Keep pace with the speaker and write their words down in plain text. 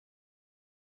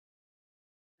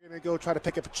We're going to go try to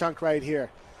pick up a chunk right here.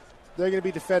 They're going to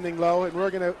be defending low, and we're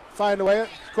going to find a way.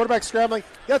 Quarterback scrambling,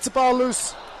 gets the ball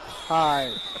loose.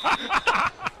 High.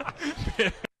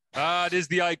 It is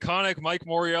the iconic Mike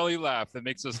Morreale laugh that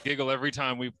makes us giggle every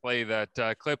time we play that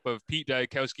clip of Pete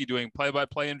Diakowski doing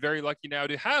play-by-play, and very lucky now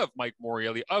to have Mike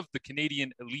Morreale of the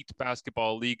Canadian Elite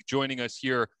Basketball League joining us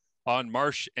here on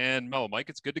Marsh and Melo. Mike,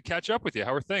 it's good to catch up with you.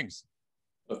 How are things?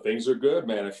 Things are good,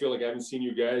 man. I feel like I haven't seen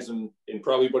you guys in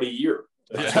probably about a year.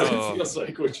 That's what it feels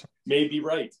like, which may be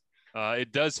right.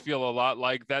 It does feel a lot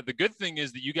like that. The good thing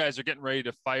is that you guys are getting ready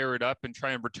to fire it up and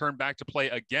try and return back to play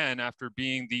again after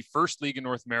being the first league in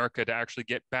North America to actually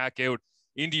get back out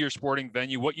into your sporting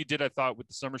venue. What you did, I thought, with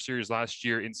the Summer Series last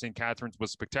year in St. Catharines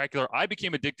was spectacular. I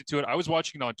became addicted to it. I was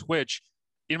watching it on Twitch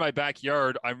in my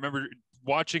backyard. I remember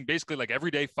watching basically like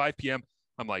every day, 5 p.m.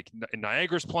 I'm like,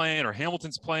 Niagara's playing or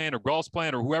Hamilton's playing or Guelph's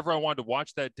playing or whoever I wanted to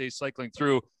watch that day cycling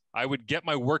through. I would get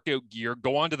my workout gear,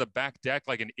 go onto the back deck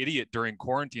like an idiot during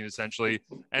quarantine, essentially,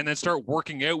 and then start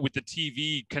working out with the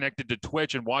TV connected to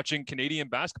Twitch and watching Canadian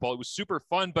basketball. It was super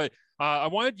fun, but I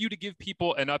wanted you to give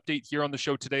people an update here on the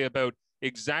show today about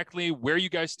exactly where you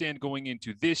guys stand going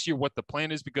into this year, what the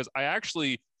plan is, because I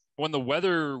actually, when the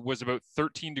weather was about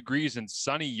 13 degrees and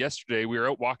sunny yesterday, we were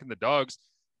out walking the dogs,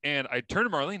 and I turned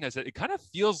to Marlene and I said, it kind of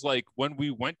feels like when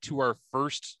we went to our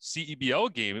first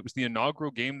CEBL game, it was the inaugural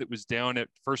game that was down at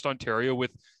First Ontario with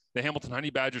the Hamilton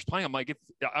Honey Badgers playing. I'm like,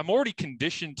 I'm already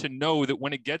conditioned to know that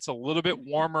when it gets a little bit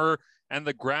warmer and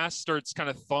the grass starts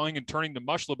kind of thawing and turning to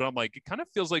mush a little bit, I'm like, it kind of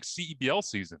feels like CEBL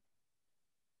season.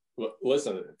 Well,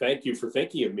 listen, thank you for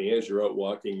thinking of me as you're out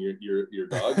walking your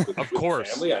dogs with, of course.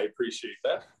 With family. I appreciate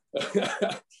that.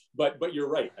 but you're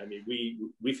right. I mean,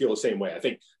 we feel the same way. I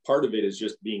think part of it is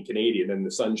just being Canadian and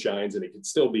the sun shines and it can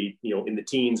still be, in the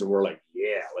teens and we're like,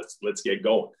 yeah, let's get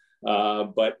going.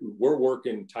 But we're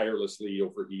working tirelessly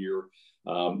over here.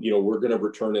 We're going to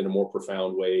return in a more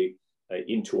profound way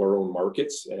into our own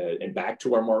markets and back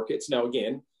to our markets. Now,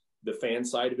 again, the fan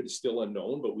side of it is still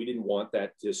unknown, but we didn't want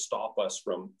that to stop us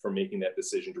from making that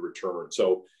decision to return.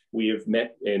 So we have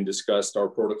met and discussed our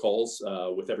protocols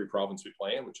with every province we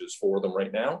play in, which is 4 of them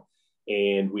right now.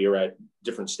 And we are at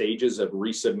different stages of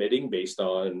resubmitting based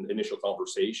on initial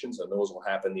conversations, and those will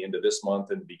happen the end of this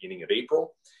month and the beginning of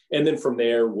April. And then from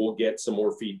there, we'll get some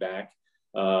more feedback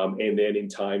and then in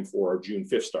time for our June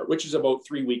 5th start, which is about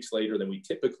 3 weeks later than we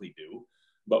typically do.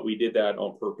 But we did that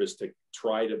on purpose to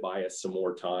try to buy us some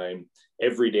more time.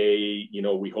 Every day,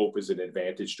 we hope is an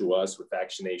advantage to us with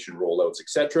vaccination rollouts, et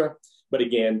cetera. But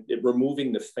again,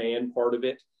 removing the fan part of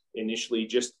it initially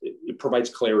it provides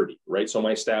clarity, right? So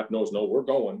my staff knows, no, we're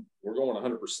going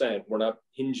 100%. We're not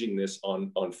hinging this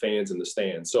on fans in the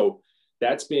stands. So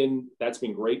that's been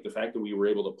great. The fact that we were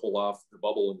able to pull off the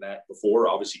bubble in that before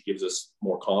obviously gives us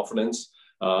more confidence.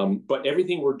 But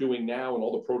everything we're doing now and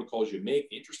all the protocols you make,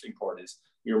 the interesting part is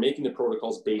you're making the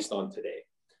protocols based on today.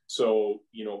 So,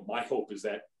 my hope is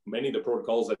that many of the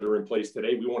protocols that are in place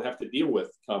today, we won't have to deal with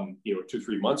come,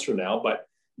 2-3 months from now. But,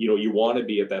 you want to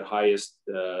be at that highest,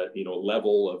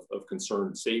 level of concern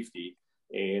and safety.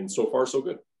 And so far, so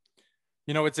good.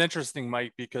 It's interesting,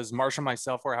 Mike, because Marsh and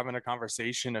myself were having a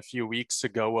conversation a few weeks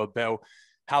ago about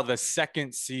how the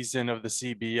second season of the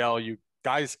CBL, you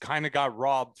guys kind of got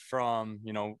robbed from,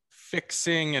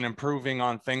 fixing and improving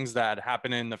on things that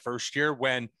happened in the first year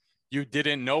when you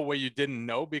didn't know what you didn't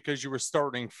know because you were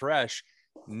starting fresh.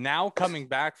 Now coming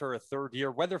back for a third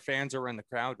year, whether fans are in the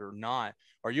crowd or not,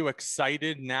 are you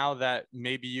excited now that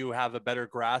maybe you have a better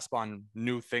grasp on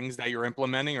new things that you're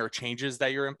implementing or changes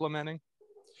that you're implementing?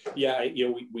 Yeah,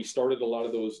 we started a lot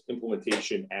of those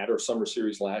implementation at our summer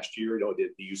series last year.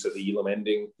 The use of the Elam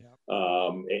ending,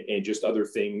 and just other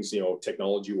things,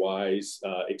 technology-wise,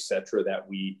 et cetera, that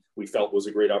we felt was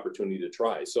a great opportunity to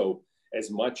try. So as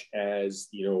much as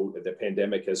the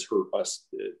pandemic has hurt us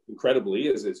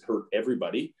incredibly, as it's hurt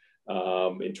everybody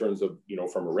in terms of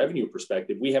from a revenue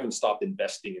perspective, we haven't stopped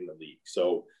investing in the league.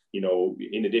 So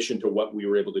in addition to what we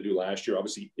were able to do last year,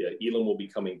 obviously Elam will be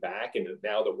coming back, and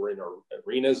now that we're in our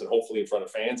arenas and hopefully in front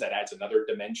of fans, that adds another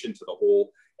dimension to the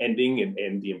whole ending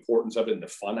and the importance of it and the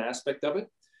fun aspect of it.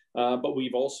 But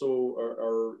we've also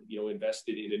are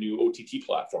invested in a new OTT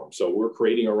platform. So we're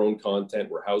creating our own content.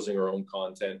 We're housing our own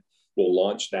content. We'll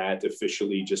launch that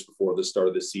officially just before the start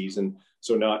of the season.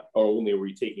 So not only are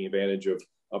we taking advantage of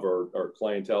our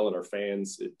clientele and our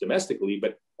fans domestically,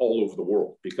 but all over the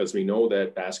world, because we know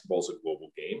that basketball is a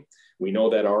global game. We know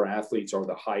that our athletes are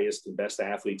the highest and best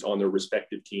athletes on their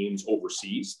respective teams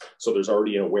overseas. So there's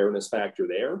already an awareness factor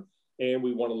there. And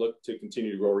we want to look to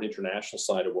continue to grow our international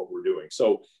side of what we're doing.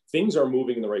 So things are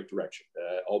moving in the right direction,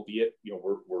 albeit,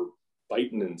 we're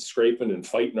fighting and scraping and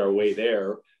fighting our way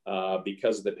there.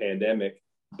 because of the pandemic.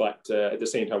 But at the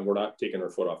same time, we're not taking our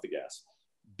foot off the gas.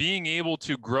 Being able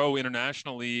to grow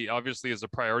internationally obviously is a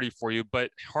priority for you, but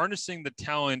harnessing the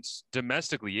talent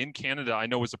domestically in Canada, I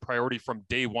know, was a priority from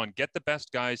day one. Get the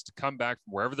best guys to come back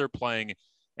from wherever they're playing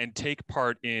and take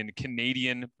part in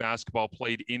Canadian basketball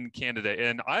played in Canada.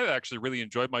 And I've actually really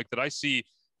enjoyed, Mike, that I see,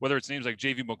 whether it's names like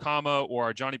JV Mokama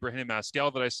or Johnny Brahim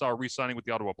Mascal that I saw re-signing with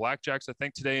the Ottawa Blackjacks, I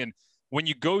think, today. And when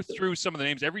you go through some of the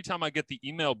names, every time I get the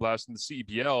email blast in the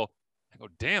CEBL, I go,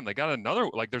 damn, they got another,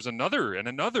 like there's another and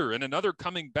another and another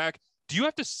coming back. Do you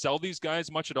have to sell these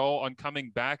guys much at all on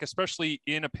coming back, especially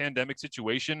in a pandemic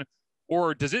situation?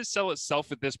 Or does it sell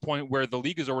itself at this point where the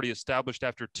league is already established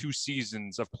after 2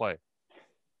 seasons of play?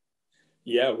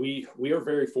 Yeah, we are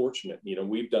very fortunate. You know,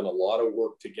 we've done a lot of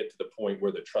work to get to the point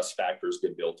where the trust factors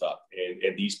get built up,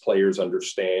 and these players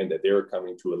understand that they're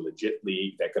coming to a legit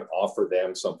league that can offer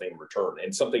them something in return,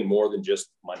 and something more than just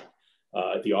money.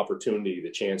 The opportunity,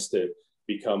 the chance to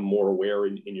become more aware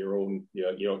in your own,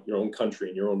 your own country,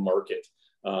 in your own market,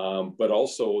 but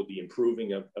also the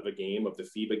improving of a game, of the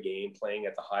FIBA game, playing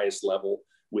at the highest level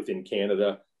within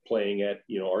Canada, playing at,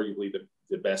 arguably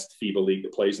the best FIBA league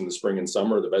that plays in the spring and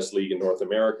summer, the best league in North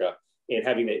America, and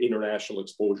having that international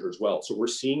exposure as well. So we're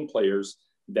seeing players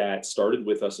that started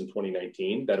with us in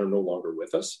 2019 that are no longer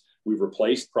with us. We've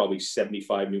replaced probably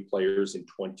 75 new players in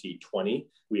 2020.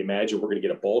 We imagine we're going to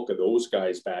get a bulk of those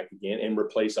guys back again and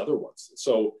replace other ones.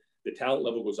 So the talent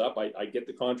level goes up. I get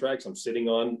the contracts. I'm sitting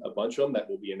on a bunch of them that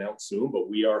will be announced soon, but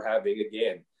we are having,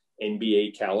 again,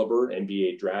 NBA caliber,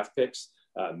 NBA draft picks,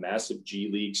 massive G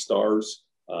League stars,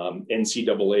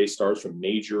 NCAA stars from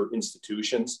major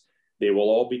institutions. They will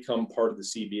all become part of the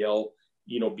CBL,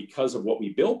 because of what we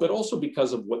built, but also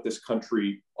because of what this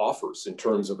country offers in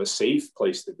terms of a safe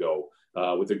place to go,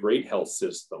 with a great health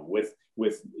system, with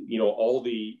all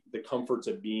the comforts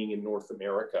of being in North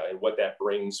America and what that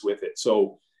brings with it.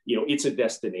 So, it's a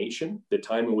destination. The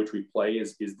time in which we play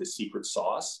is the secret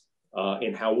sauce,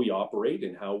 and how we operate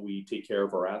and how we take care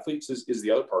of our athletes is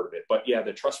the other part of it. But yeah,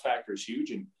 the trust factor is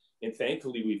huge, and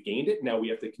thankfully we've gained it. Now we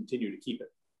have to continue to keep it.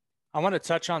 I want to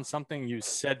touch on something you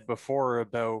said before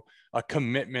about a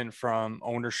commitment from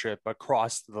ownership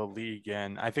across the league.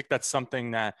 And I think that's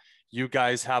something that you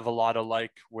guys have a lot of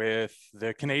like with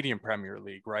the Canadian Premier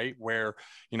League, right? Where,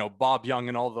 Bob Young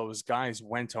and all those guys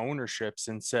went to ownerships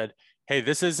and said, hey,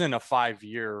 this isn't a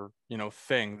 5-year,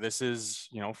 thing. This is,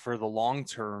 for the long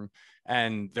term.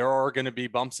 And there are going to be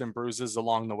bumps and bruises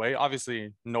along the way.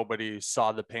 Obviously, nobody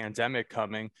saw the pandemic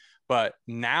coming, but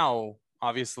now,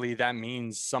 obviously, that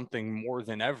means something more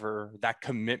than ever, that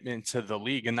commitment to the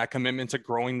league and that commitment to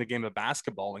growing the game of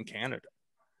basketball in Canada.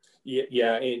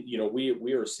 Yeah. And,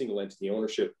 we are a single entity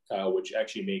ownership, which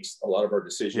actually makes a lot of our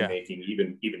decision-making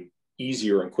even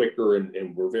easier and quicker.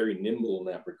 And we're very nimble in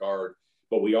that regard,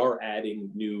 but we are adding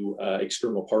new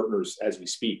external partners as we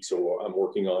speak. So I'm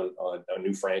working on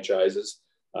new franchises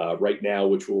right now,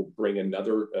 which will bring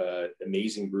another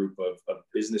amazing group of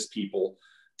business people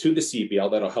to the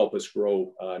CBL that'll help us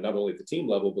grow not only at the team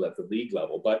level, but at the league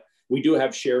level. But we do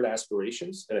have shared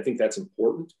aspirations, and I think that's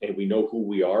important, and we know who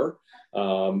we are.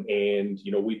 And,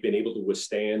 we've been able to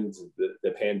withstand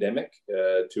the pandemic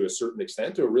to a certain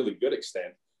extent, to a really good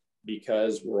extent,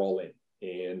 because we're all in.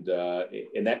 And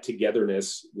that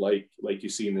togetherness, like you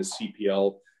see in the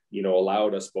CPL,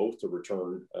 allowed us both to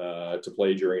return to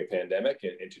play during a pandemic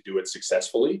and to do it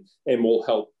successfully, and will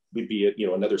help be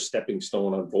another stepping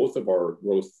stone on both of our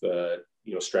growth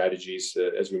strategies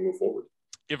as we move forward.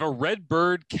 If a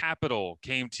Redbird Capital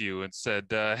came to you and said,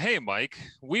 hey, Mike,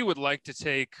 we would like to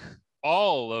take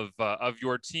all of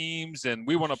your teams and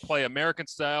we want to play American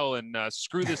style and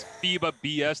screw this FIBA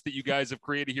BS that you guys have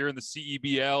created here in the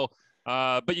CEBL,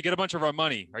 but you get a bunch of our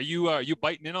money. Are you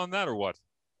biting in on that or what?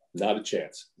 Not a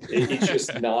chance. It's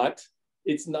just not.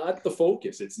 It's not the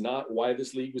focus. It's not why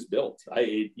this league was built.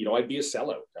 I'd be a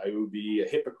sellout. I would be a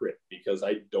hypocrite because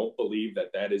I don't believe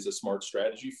that is a smart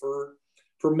strategy for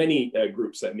many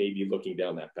groups that may be looking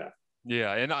down that path.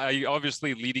 Yeah, and I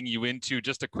obviously leading you into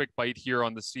just a quick bite here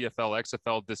on the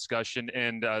CFL-XFL discussion,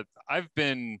 and I've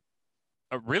been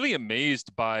really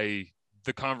amazed by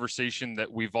the conversation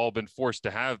that we've all been forced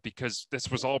to have, because this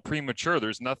was all premature.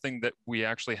 There's nothing that we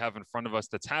actually have in front of us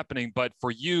that's happening. But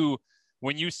for you,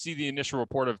 when you see the initial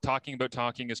report of talking,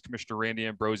 as Commissioner Randy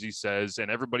Ambrosie says, and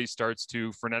everybody starts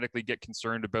to frenetically get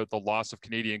concerned about the loss of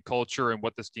Canadian culture and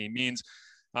what this game means,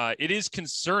 it is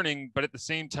concerning, but at the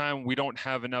same time, we don't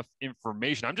have enough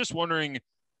information. I'm just wondering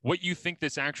what you think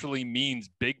this actually means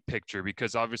big picture,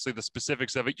 because obviously the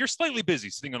specifics of it, you're slightly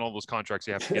busy sitting on all those contracts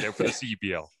you have to get out for the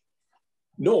CEBL.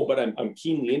 No, but I'm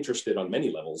keenly interested on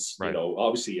many levels. Right. You know,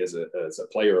 obviously as a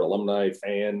player, alumni,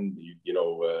 fan,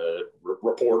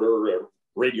 reporter,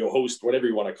 radio host, whatever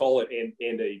you want to call it,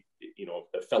 and a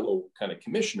fellow kind of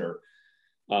commissioner.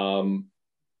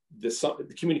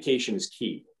 The communication is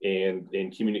key, and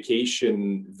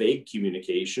communication, vague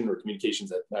communication, or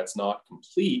communications that's not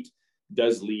complete,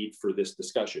 does lead for this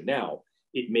discussion. Now,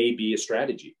 it may be a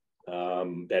strategy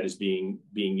that is being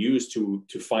used to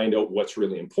find out what's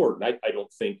really important. I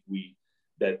don't think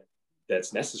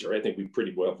that's necessary. I think we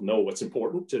pretty well know what's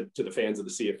important to the fans of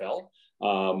the CFL.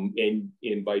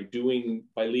 And by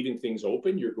leaving things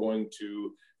open, you're going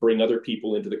to bring other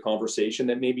people into the conversation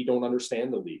that maybe don't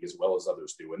understand the league as well as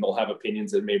others do. And they'll have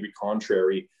opinions that may be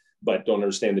contrary, but don't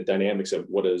understand the dynamics of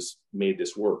what has made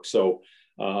this work. So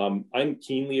I'm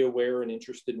keenly aware and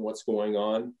interested in what's going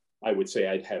on. I would say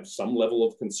I'd have some level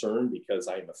of concern because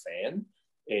I'm a fan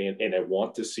and I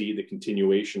want to see the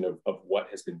continuation of what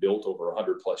has been built over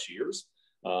 100 plus years.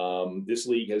 This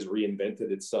league has reinvented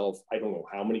itself. I don't know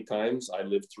how many times. I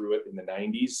lived through it in the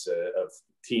 90s of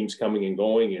teams coming and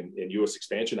going and U.S.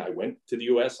 expansion. I went to the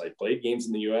U.S. I played games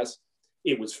in the U.S.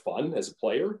 It was fun as a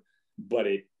player, but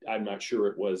I'm not sure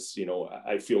it was,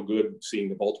 I feel good seeing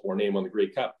the Baltimore name on the Grey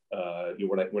Cup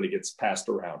when it gets passed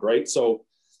around, right? So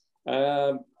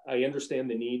I understand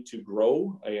the need to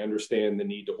grow. I understand the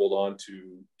need to hold on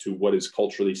to what is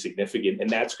culturally significant. And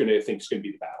that's I think is going to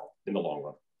be the battle in the long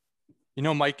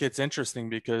run. Mike, it's interesting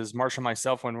because Marsh and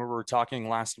myself, when we were talking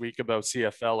last week about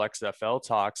CFL-XFL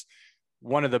talks,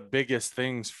 one of the biggest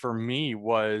things for me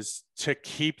was to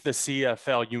keep the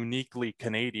CFL uniquely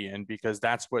Canadian, because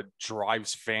that's what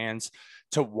drives fans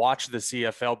to watch the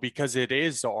CFL, because it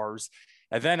is ours.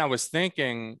 And then I was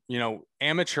thinking,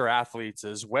 amateur athletes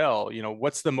as well,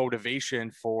 what's the motivation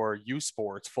for youth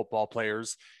sports football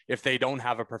players if they don't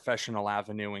have a professional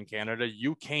avenue in Canada?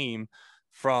 You came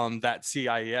from that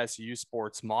CIS youth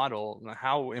sports model.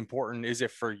 How important is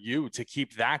it for you to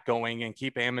keep that going and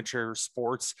keep amateur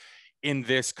sports in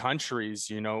this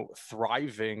country's,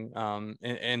 thriving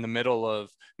in the middle of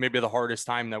maybe the hardest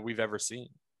time that we've ever seen?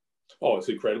 Oh, it's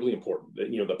incredibly important.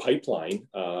 The pipeline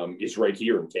is right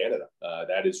here in Canada.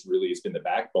 That has been the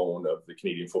backbone of the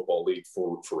Canadian Football League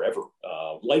for forever.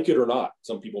 Like it or not,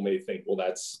 some people may think, well,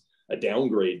 that's a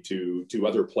downgrade to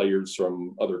other players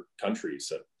from other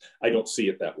countries. I don't see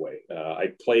it that way.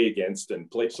 I played against,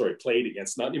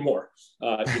 not anymore.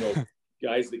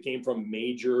 Guys that came from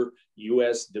major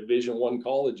U.S. Division I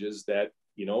colleges that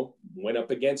went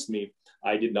up against me.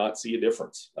 I did not see a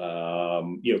difference.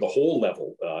 The whole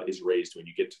level is raised when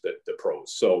you get to the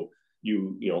pros. So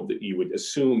you would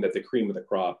assume that the cream of the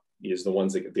crop is the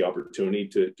ones that get the opportunity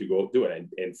to go do it.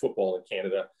 And football in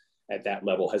Canada at that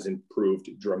level has improved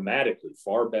dramatically,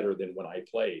 far better than when I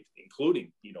played,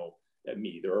 including,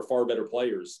 me. There are far better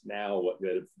players now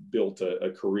that have built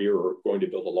a career or going to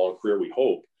build a long career, we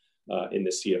hope, in the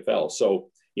CFL. So,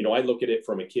 I look at it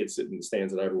from a kid sitting in the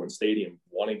stands at Everyone Stadium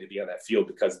wanting to be on that field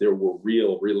because there were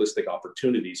realistic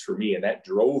opportunities for me. And that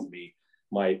drove me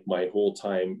my whole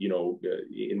time,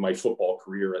 in my football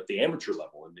career at the amateur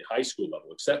level and the high school level,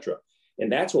 et cetera.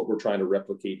 And that's what we're trying to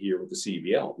replicate here with the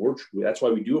CEBL. That's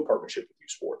why we do a partnership with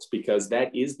youth sports, because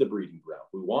that is the breeding ground.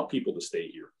 We want people to stay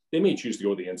here. They may choose to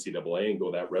go to the NCAA and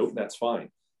go that route, and that's fine.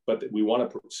 But we want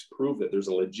to prove that there's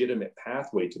a legitimate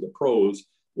pathway to the pros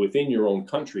within your own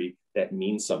country that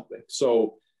means something.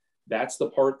 So that's the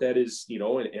part that is,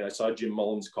 and I saw Jim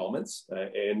Mullen's comments,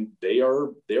 and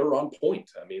they're on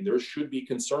point. I mean, there should be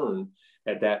concern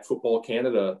at that Football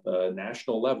Canada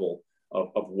national level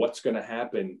of what's going to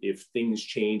happen if things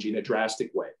change in a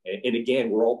drastic way. And again,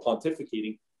 we're all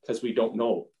pontificating because we don't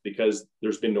know, because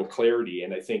there's been no clarity.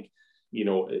 And I think,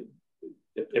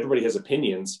 everybody has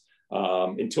opinions.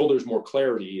 Until there's more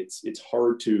clarity, it's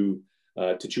hard to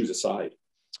choose a side.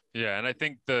 Yeah, and I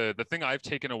think the thing I've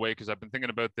taken away, because I've been thinking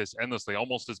about this endlessly,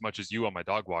 almost as much as you on my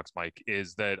dog walks, Mike,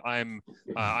 is that I'm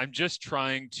just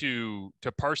trying to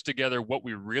parse together what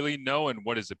we really know and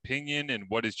what is opinion and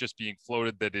what is just being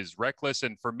floated that is reckless.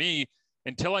 And for me,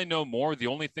 until I know more, the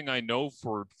only thing I know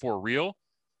for real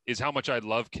is how much I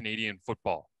love Canadian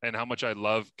football and how much I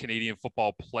love Canadian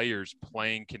football players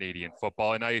playing Canadian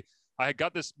football. And I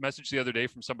got this message the other day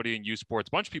from somebody in youth sports.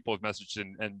 A bunch of people have messaged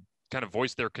and kind of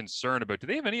voiced their concern about, do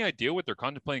they have any idea what they're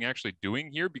contemplating actually doing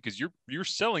here? Because you're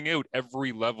selling out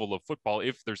every level of football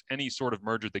if there's any sort of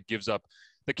merger that gives up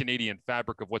the Canadian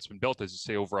fabric of what's been built, as you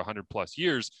say, over 100 plus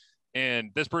years.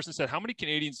 And this person said, how many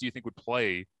Canadians do you think would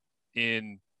play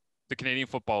in the Canadian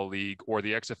Football League or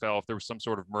the XFL if there was some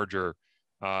sort of merger,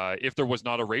 if there was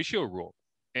not a ratio rule?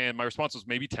 And my response was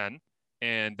maybe 10.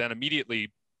 And then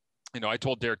immediately I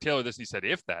told Derek Taylor this, and he said,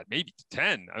 if that, maybe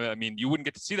 10. I mean, you wouldn't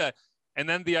get to see that. And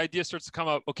then the idea starts to come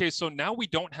up. Okay, so now we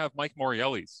don't have Mike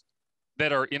Morreales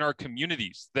that are in our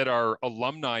communities, that are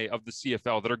alumni of the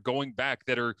CFL, that are going back,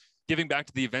 that are giving back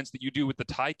to the events that you do with the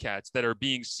Ticats, that are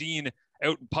being seen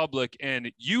out in public.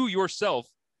 And you yourself,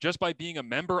 just by being a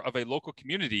member of a local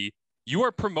community, you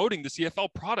are promoting the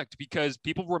CFL product because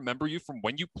people remember you from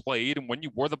when you played and when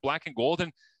you wore the black and gold.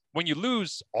 And when you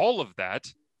lose all of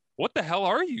that, what the hell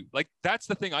are you? Like, that's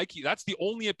the thing that's the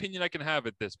only opinion I can have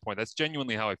at this point. That's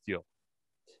genuinely how I feel.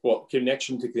 Well,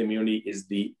 connection to community is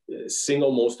the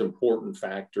single most important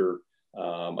factor,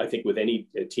 I think, with any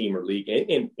team or league,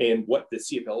 and what the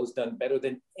CFL has done better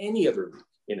than any other league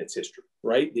in its history,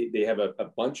 right? They have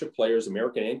a bunch of players,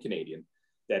 American and Canadian,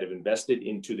 that have invested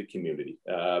into the community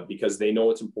because they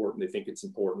know it's important. They think it's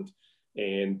important,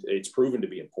 and it's proven to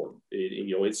be important.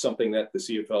 It's something that the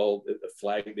CFL, the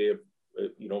flag they have,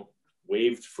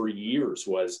 waved for years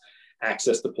was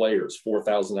access to players,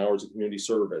 4,000 hours of community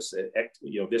service,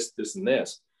 this and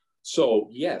this. So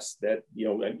yes, that,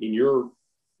 in your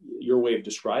way of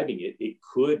describing it, it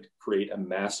could create a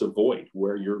massive void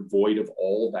where you're void of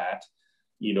all that,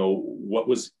 what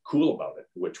was cool about it,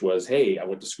 which was, hey, I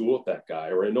went to school with that guy,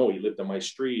 or I know he lived on my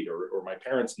street, or my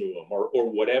parents knew him, or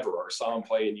whatever, or saw him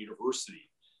play in university.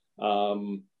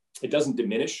 It doesn't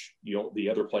diminish, the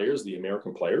other players, the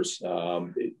American players.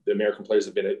 The American players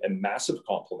have been a massive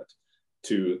compliment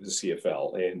to the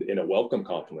CFL and a welcome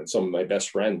compliment. Some of my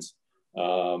best friends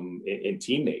and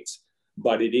teammates.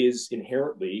 But it is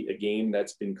inherently a game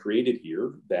that's been created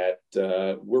here that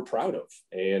we're proud of.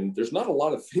 And there's not a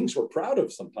lot of things we're proud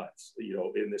of sometimes,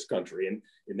 in this country. And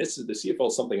this is the CFL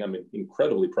is something I'm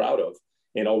incredibly proud of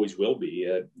and always will be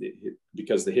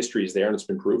because the history is there and it's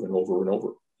been proven over and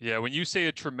over. Yeah, when you say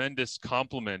a tremendous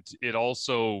compliment, it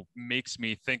also makes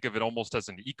me think of it almost as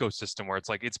an ecosystem where it's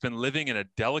like it's been living in a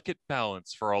delicate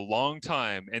balance for a long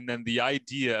time. And then the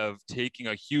idea of taking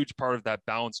a huge part of that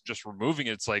balance, just removing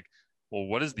it, it's like, well,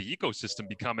 what does the ecosystem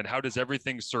become and how does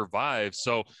everything survive?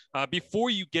 So before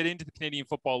you get into the Canadian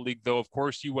Football League, though, of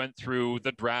course, you went through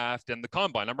the draft and the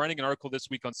combine. I'm writing an article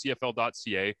this week on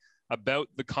CFL.ca about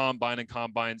the combine and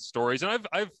combine stories. And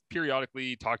I've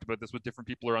periodically talked about this with different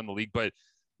people around the league, but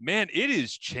man, it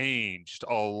has changed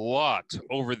a lot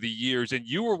over the years. And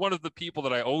you were one of the people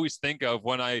that I always think of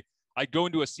when I go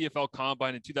into a CFL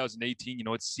Combine in 2018.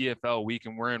 It's CFL week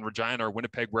and we're in Regina or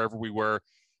Winnipeg, wherever we were,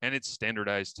 and it's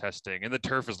standardized testing and the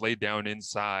turf is laid down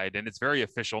inside and it's very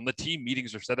official. And the team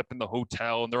meetings are set up in the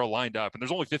hotel and they're all lined up and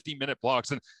there's only 15-minute blocks.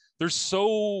 And there's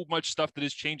so much stuff that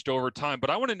has changed over time.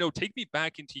 But I want to know, take me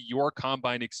back into your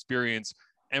combine experience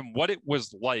and what it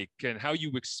was like and how you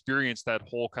experienced that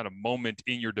whole kind of moment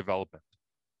in your development.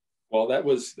 Well,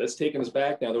 that's taken us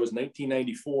back now. That was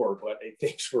 1994, but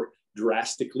things were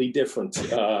drastically different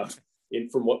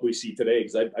from what we see today.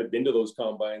 Because I've been to those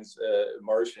combines,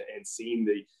 Marsh, and seen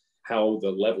how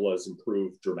the level has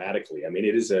improved dramatically. I mean,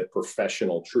 it is a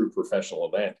true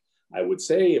professional event. I would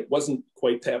say it wasn't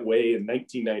quite that way in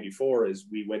 1994 as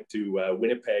we went to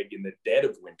Winnipeg in the dead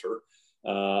of winter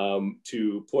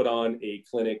to put on a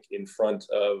clinic in front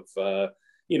of the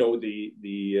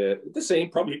same,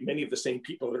 probably many of the same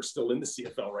people that are still in the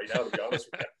CFL right now, to be honest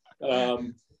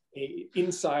with you,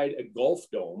 inside a golf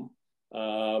dome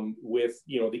with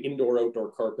the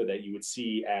indoor-outdoor carpet that you would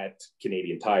see at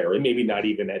Canadian Tire, and maybe not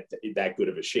even at that good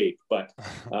of a shape. But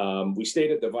we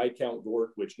stayed at the Viscount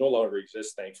Gort, which no longer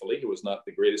exists, thankfully. It was not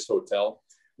the greatest hotel.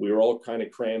 We were all kind of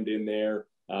crammed in there.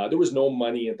 There was no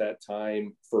money at that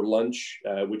time for lunch,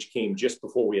 which came just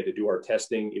before we had to do our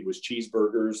testing. It was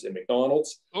cheeseburgers and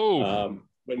McDonald's. Oh,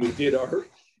 when we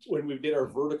did our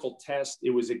vertical test, it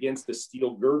was against the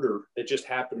steel girder that just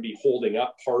happened to be holding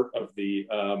up part of the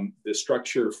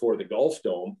structure for the golf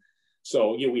dome.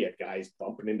 So we had guys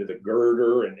bumping into the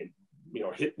girder and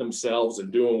hitting themselves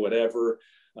and doing whatever.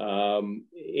 And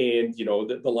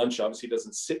the lunch obviously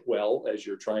doesn't sit well as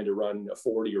you're trying to run a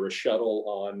 40 or a shuttle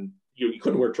on. You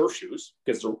couldn't wear turf shoes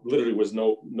because there literally was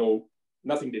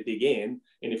nothing to dig in.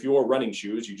 And if you wore running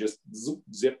shoes, you just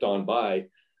zipped on by.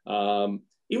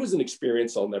 It was an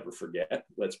experience I'll never forget.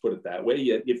 Let's put it that way.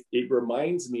 It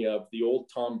reminds me of the old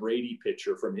Tom Brady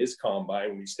picture from his combine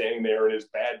when he's standing there in his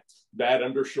bad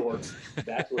undershorts.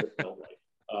 That's what it felt like.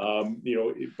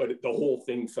 But the whole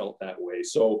thing felt that way.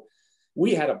 So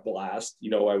we had a blast.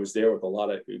 I was there with a lot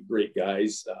of great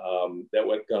guys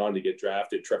that got on to get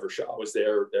drafted. Trevor Shaw was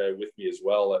there with me as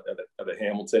well at the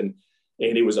Hamilton,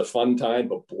 and it was a fun time.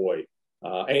 But boy,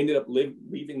 I ended up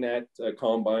leaving that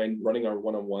combine, running our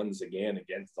one-on-ones again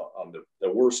against on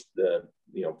the worst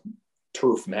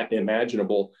turf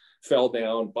imaginable, fell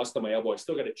down, busted my elbow. I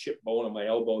still got a chip bone on my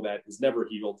elbow that has never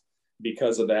healed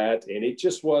because of that. And it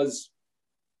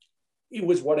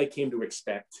was what I came to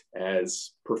expect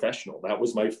as professional. That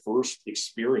was my first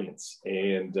experience.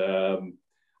 And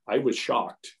I was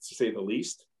shocked, to say the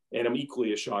least. And I'm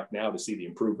equally as shocked now to see the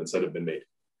improvements that have been made.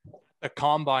 The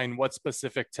combine, what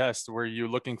specific test were you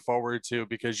looking forward to?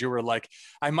 Because you were like,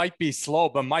 I might be slow,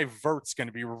 but my vert's going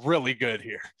to be really good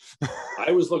here.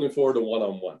 I was looking forward to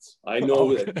one-on-ones. I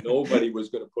know that nobody was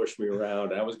going to push me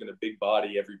around. I was going to big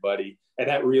body everybody. And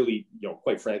that really,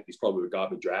 quite frankly, is probably what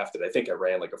got me drafted. I think I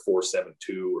ran like a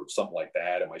 4.72 or something like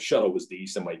that. And my shuttle was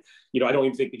decent. I don't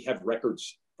even think they have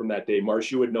records from that day.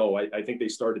 Marsh, you would know. I think they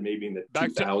started maybe in the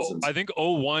 2000s. I think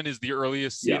 01 is the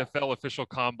earliest CFL official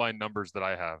combine numbers that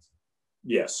I have.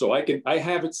 Yes, so I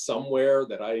have it somewhere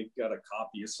that I got a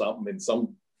copy of something in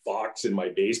some box in my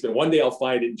basement. One day I'll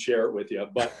find it and share it with you.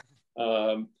 But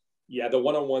the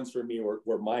one-on-ones for me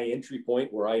were my entry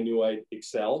point where I knew I'd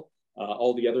excel.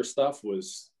 All the other stuff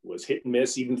was hit and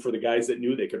miss, even for the guys that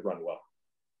knew they could run well.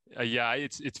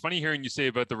 It's funny hearing you say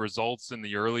about the results and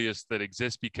the earliest that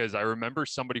exist, because I remember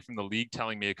somebody from the league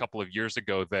telling me a couple of years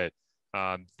ago that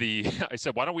I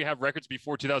said, why don't we have records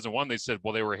before 2001? They said,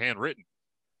 well, they were handwritten.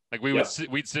 Like we'd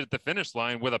sit at the finish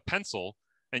line with a pencil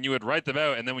and you would write them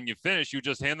out. And then when you finish, you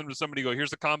just hand them to somebody, go, here's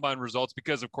the combine results,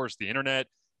 because of course the internet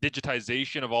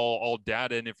digitization of all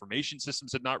data and information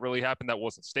systems had not really happened. That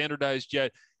wasn't standardized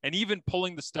yet. And even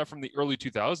pulling the stuff from the early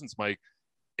 2000s, Mike,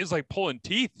 is like pulling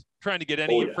teeth, trying to get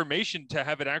any information to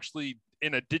have it actually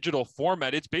in a digital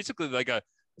format. It's basically like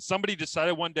somebody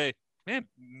decided one day, man,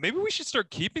 maybe we should start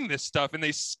keeping this stuff. And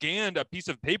they scanned a piece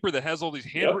of paper that has all these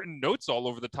handwritten notes all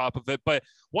over the top of it. But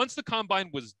once the combine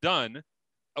was done,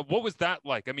 what was that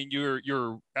like? I mean,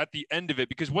 you're at the end of it,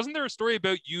 because wasn't there a story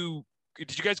about you?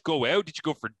 Did you guys go out? Did you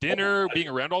go for dinner, being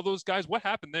around all those guys? What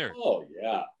happened there? Oh,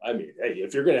 yeah. I mean, hey,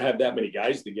 if you're going to have that many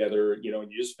guys together, and you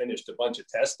just finished a bunch of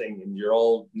testing and you're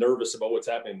all nervous about what's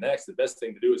happening next, the best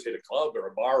thing to do is hit a club or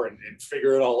a bar and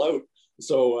figure it all out.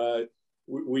 So,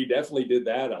 we definitely did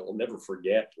that. I'll never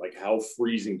forget like how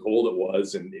freezing cold it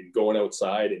was and going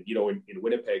outside. And, in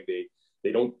Winnipeg,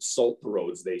 they don't salt the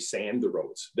roads, they sand the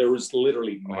roads. There was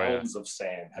literally mounds of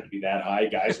sand, had to be that high.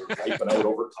 Guys were piping out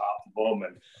over top of them.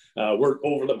 And we're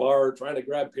over the bar trying to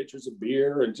grab pitchers of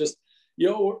beer and just,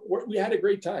 we had a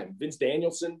great time. Vince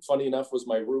Danielson, funny enough, was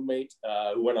my roommate,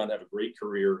 who went on to have a great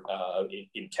career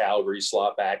in Calgary,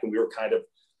 slot back. And we were kind of,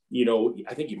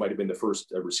 I think he might have been the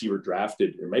first receiver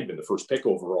drafted, or might have been the first pick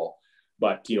overall.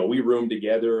 But, we roomed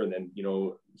together, and then,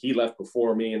 he left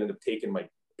before me and ended up taking my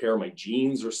pair of my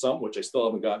jeans or something, which I still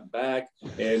haven't gotten back.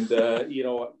 And,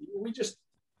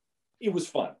 it was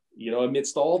fun,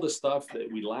 amidst all the stuff that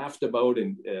we laughed about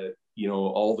and,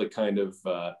 all the kind of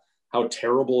how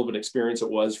terrible of an experience it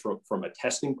was from a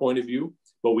testing point of view.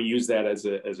 But we used that as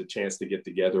a chance to get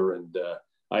together. And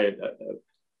I had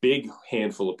big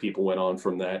handful of people went on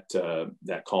from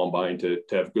that combine to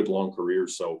have good long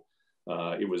careers. So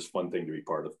it was a fun thing to be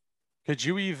part of. Could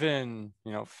you even,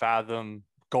 fathom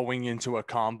going into a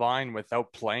combine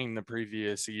without playing the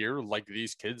previous year like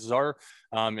these kids are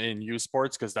in youth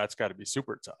sports? Because that's got to be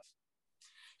super tough.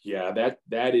 Yeah,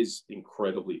 that is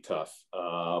incredibly tough,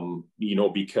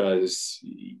 because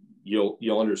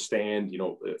you'll understand,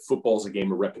 football's a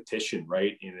game of repetition,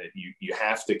 right? And you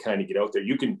have to kind of get out there.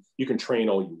 You can train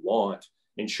all you want.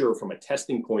 And sure, from a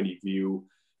testing point of view,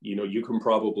 you can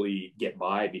probably get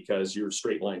by because you're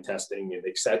straight line testing and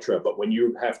et cetera. But when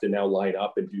you have to now line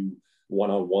up and do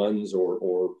one-on-ones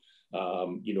or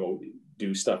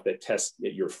do stuff that tests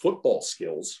your football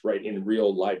skills, right, in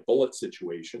real live bullet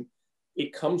situation,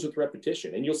 it comes with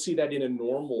repetition. And you'll see that in a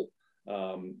normal,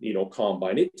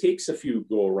 combine. It takes a few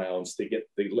go-arounds to get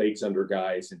the legs under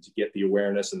guys and to get the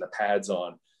awareness and the pads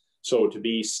on. So to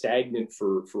be stagnant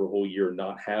for a whole year,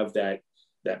 not have that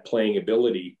playing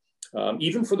ability,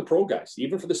 even for the pro guys,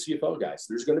 even for the CFL guys,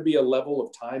 there's going to be a level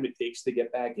of time it takes to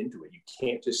get back into it. You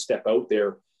can't just step out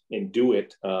there and do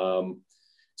it.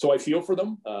 So I feel for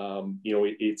them.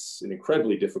 It's an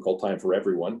incredibly difficult time for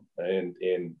everyone.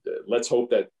 And let's hope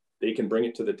that they can bring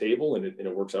it to the table and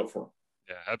it works out for them.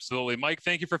 Yeah, absolutely. Mike,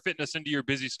 thank you for fitting us into your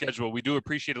busy schedule. We do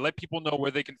appreciate it. Let people know where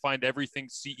they can find everything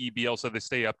CEBL so they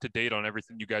stay up to date on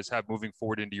everything you guys have moving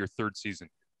forward into your third season.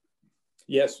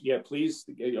 Yes. Yeah, please.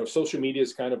 Social media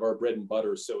is kind of our bread and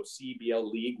butter. So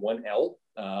CEBL League 1L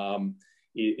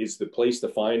is the place to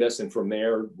find us. And from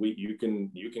there, you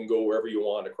can go wherever you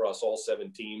want across all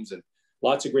 7 teams, and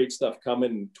lots of great stuff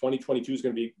coming. 2022 is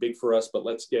going to be big for us, but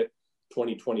let's get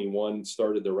 2021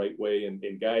 started the right way.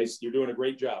 And guys, you're doing a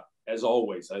great job. As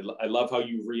always, I love how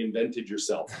you reinvented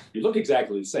yourself. You look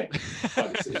exactly the same,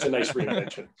 but it's a nice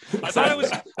reinvention. I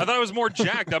thought I was more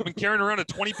jacked. I've been carrying around a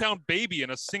 20-pound baby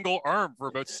in a single arm for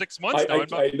about 6 months now.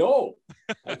 I know.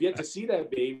 I've yet to see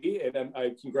that baby, and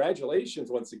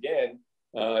congratulations once again.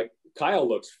 Kyle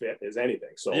looks fit as anything.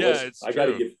 So yeah, I got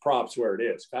to give props where it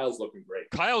is. Kyle's looking great.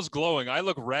 Kyle's glowing. I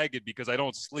look ragged because I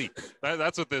don't sleep.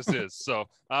 That's what this is. So,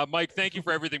 Mike, thank you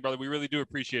for everything, brother. We really do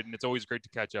appreciate it, and it's always great to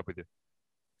catch up with you.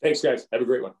 Thanks, guys. Have a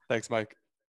great one. Thanks, Mike.